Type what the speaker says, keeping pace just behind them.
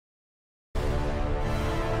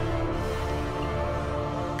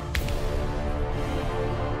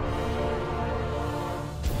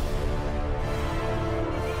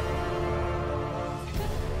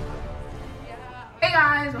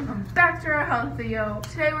guys, welcome back to our health video.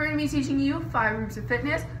 Today we're going to be teaching you 5 groups of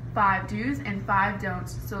fitness, 5 do's, and 5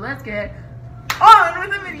 don'ts. So let's get on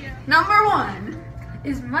with the video. Number 1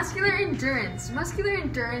 is muscular endurance. Muscular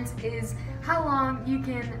endurance is how long you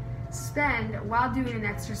can spend while doing an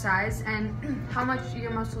exercise and how much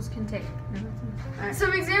your muscles can take.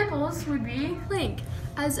 Some examples would be plank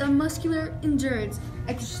as a muscular endurance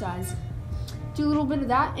exercise. Do a little bit of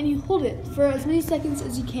that and you hold it for as many seconds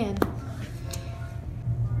as you can.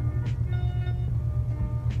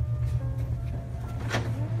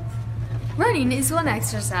 Running is one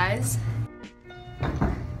exercise.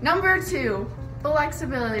 Number 2,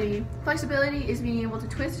 flexibility. Flexibility is being able to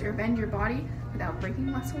twist or bend your body without breaking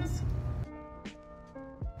muscles.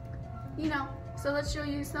 So let's show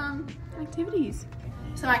you some activities.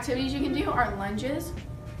 Some activities you can do are lunges.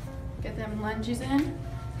 Get them lunges in.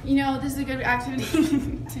 This is a good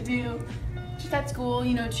activity to do just at school,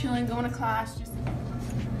 chilling, going to class.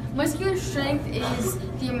 Muscular strength is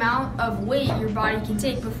the amount of weight your body can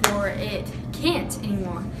take before it can't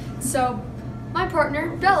anymore. So my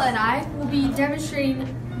partner, Bella, and I will be demonstrating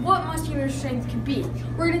what muscular strength can be.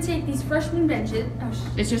 We're going to take these freshman benches.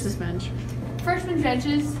 It's just this bench. Freshman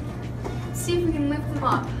benches, see if we can lift them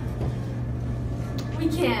up. We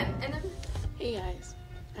can. And then hey guys,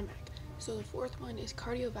 I'm back. So the fourth one is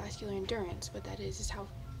cardiovascular endurance. What that is how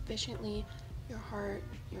efficiently your heart,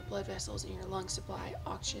 your blood vessels, and your lungs supply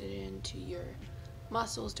oxygen to your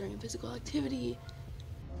muscles during physical activity.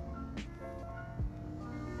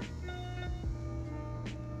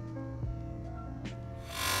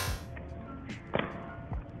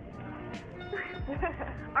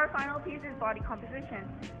 Our final piece is body composition.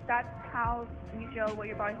 That's how you show what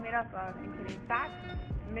your body's made up of, including fats,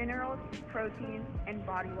 minerals, protein, and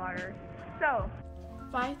body water. So,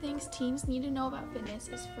 5 things teens need to know about fitness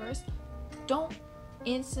is first, don't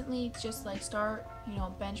instantly just start,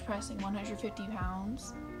 bench pressing 150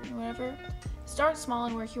 pounds or whatever. Start small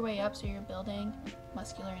and work your way up so you're building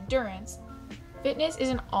muscular endurance. Fitness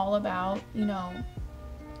isn't all about,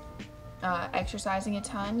 exercising a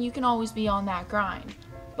ton. You can always be on that grind,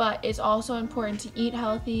 but it's also important to eat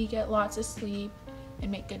healthy, get lots of sleep, and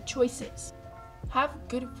make good choices. Have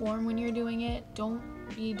good form when you're doing it. Don't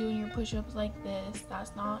be doing your push-ups like this.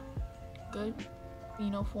 That's not good,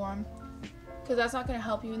 form, because that's not going to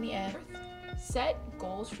help you in the end. Set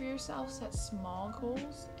goals for yourself, set small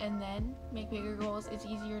goals, and then make bigger goals. It's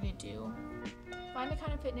easier to do. Find the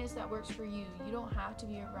kind of fitness that works for you. You don't have to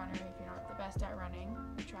be a runner if you're not the best at running.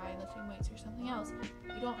 Try lifting weights or something else.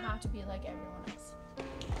 You don't have to be like everyone else.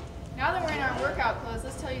 Now that we're in our workout clothes,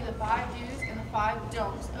 let's tell you the 5 do's and the 5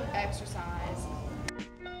 don'ts of exercise.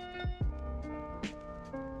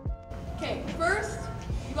 Okay, first,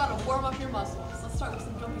 you gotta warm up your muscles. Let's start with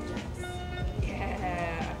some jumping jacks.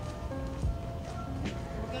 Yeah.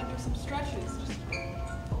 We're gonna do some stretches.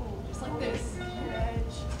 Just like this.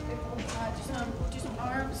 Do some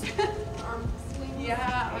arms. Arm swing.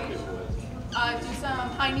 Yeah. Do some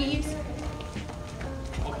high knees.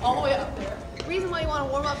 All the way up there. The reason why you want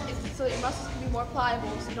to warm up is so that your muscles can be more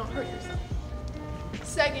pliable so you don't hurt yourself.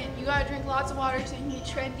 Second, you gotta drink lots of water so you can be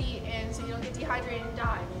trendy and so you don't get dehydrated and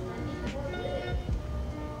die.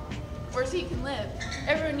 Or so you can live.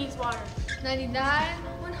 Everyone needs water. 99,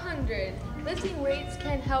 100. Lifting weights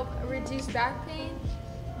can help reduce back pain,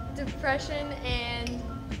 depression, and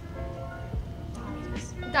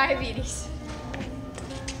diabetes.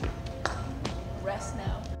 Rest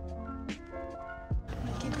now.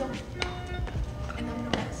 Keep going. And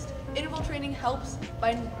then rest. Interval training helps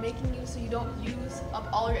by making you so you don't use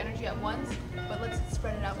up all your energy at once, but let's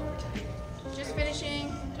spread it out over time. Just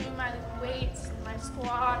finishing doing my weights, my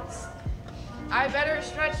squats. I better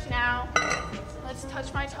stretch now. Let's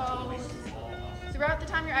touch my toes. Throughout the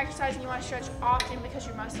time you're exercising, you want to stretch often because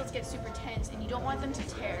your muscles get super tense and you don't want them to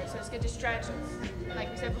tear. So it's good to stretch, like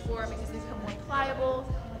we said before, because they become more pliable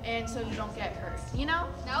and so you don't get hurt, Now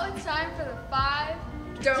it's time for the 5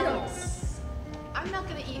 Don'ts. I'm not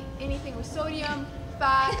going to eat anything with sodium,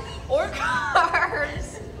 fat, or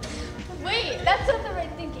carbs. Wait, that's not the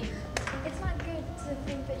right thinking. It's not good to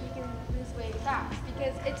think that you can lose weight fast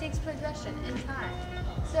because it takes progression and time.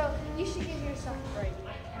 So you should give yourself a break.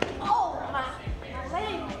 Oh, my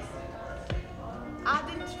legs! I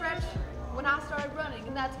didn't stretch when I started running,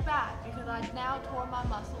 and that's bad because I now tore my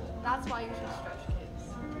muscle. That's why you should stretch,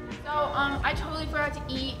 kids. So, I totally forgot to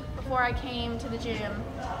eat before I came to the gym,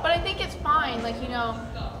 but I think it's fine.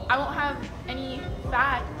 I won't have any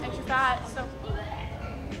extra fat, so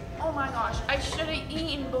Oh my gosh, I should have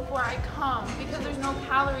eaten before I come because there's no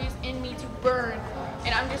calories in me to burn.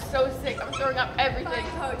 And I'm just so sick. I'm throwing up everything.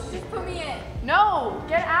 Fine, coach, just put me in. No,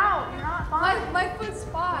 get out. You're not fine. My foot's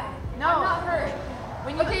fine. No. I'm not hurt.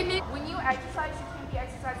 When you exercise, you can't be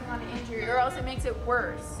exercising on an injury or else it makes it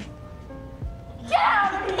worse. Get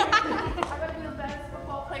out of here! I gotta be the best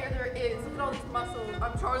football player there is. Look at all these muscles.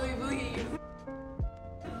 I'm Charlie Lee.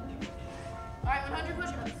 Alright, 100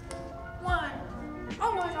 push-ups. 1.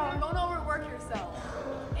 Oh my god. Don't overwork yourself.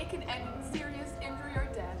 It can end in serious injury or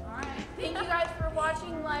death. Alright. Thank you guys for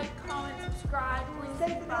watching. Like, comment, subscribe. Please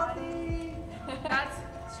Stay subscribe. healthy. That's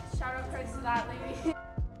shout out credits to that lady.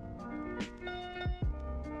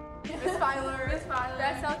 Miss Filer.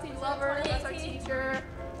 Best health teacher. Love her. That's our teacher.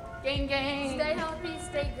 Gang. Stay healthy,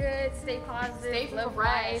 stay good, stay positive, Stay live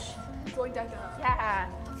fresh. life. Join Deca. Yeah.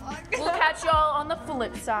 We'll catch y'all on the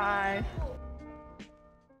flip side.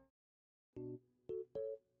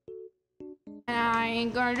 And I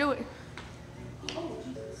ain't gonna do it.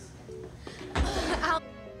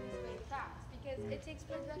 Because it takes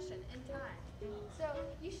progression and time. So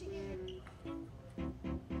you should give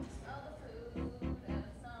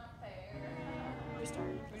We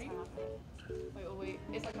started. Ready? Wait.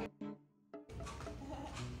 It's like.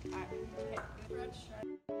 Alright. Okay. Stretch.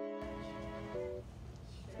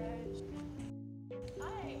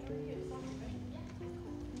 Hi.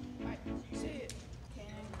 Alright. Say it.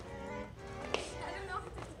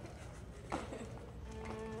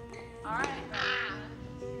 Alright.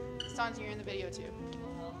 This sounds you're in the video too.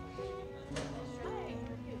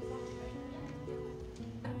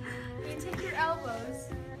 You take your elbows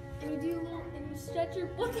and you do a little, and you stretch your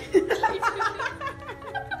butt.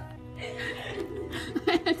 I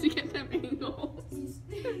had to get them angles.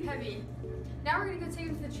 Heavy. Now we're gonna go take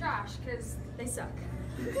them to the trash because they suck.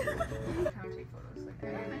 How to take photos? Like,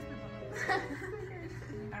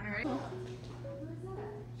 ready?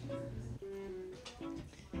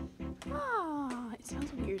 Ah, it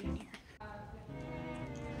sounds weird in here.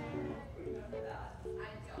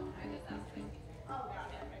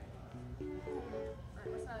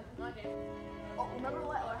 Oh, remember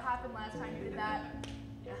what happened last time you did that?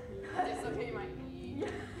 Yeah. Dislocate my knee.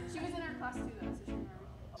 She was in our class too, though, so she remembered.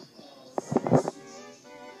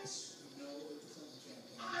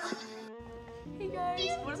 Hey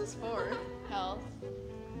guys, what is this for? Health.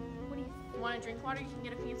 What do you want to drink water? You can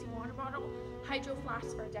get a fancy water bottle. Hydro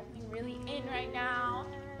flasks are definitely really in right now,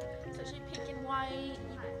 especially pink and white.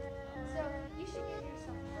 So you should give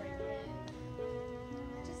yourself a break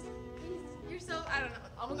and just ease yourself. I don't know.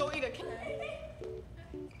 I'm gonna go eat a cake.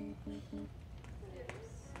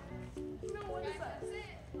 No, what is that?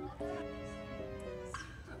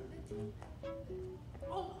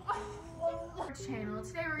 Channel.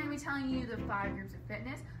 Today we're going to be telling you the 5 groups of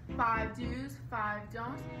fitness, 5 do's, 5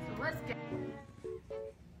 don'ts. So let's get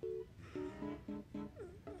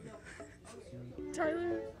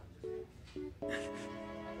Tyler.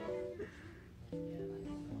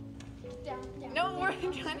 Down. No, we're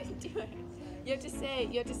trying to do it. You have to say,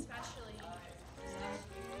 especially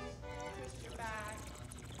twist your back.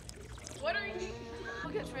 What are you?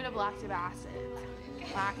 Who gets rid of lactic acid?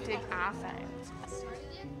 Lactic acid.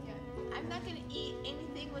 I'm not gonna eat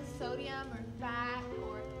anything with sodium or fat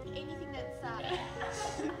or anything that's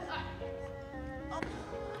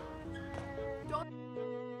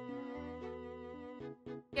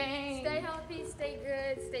Stay healthy, stay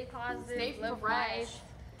good, stay positive, Stay live fresh. life.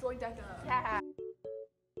 Join Deca. Yeah.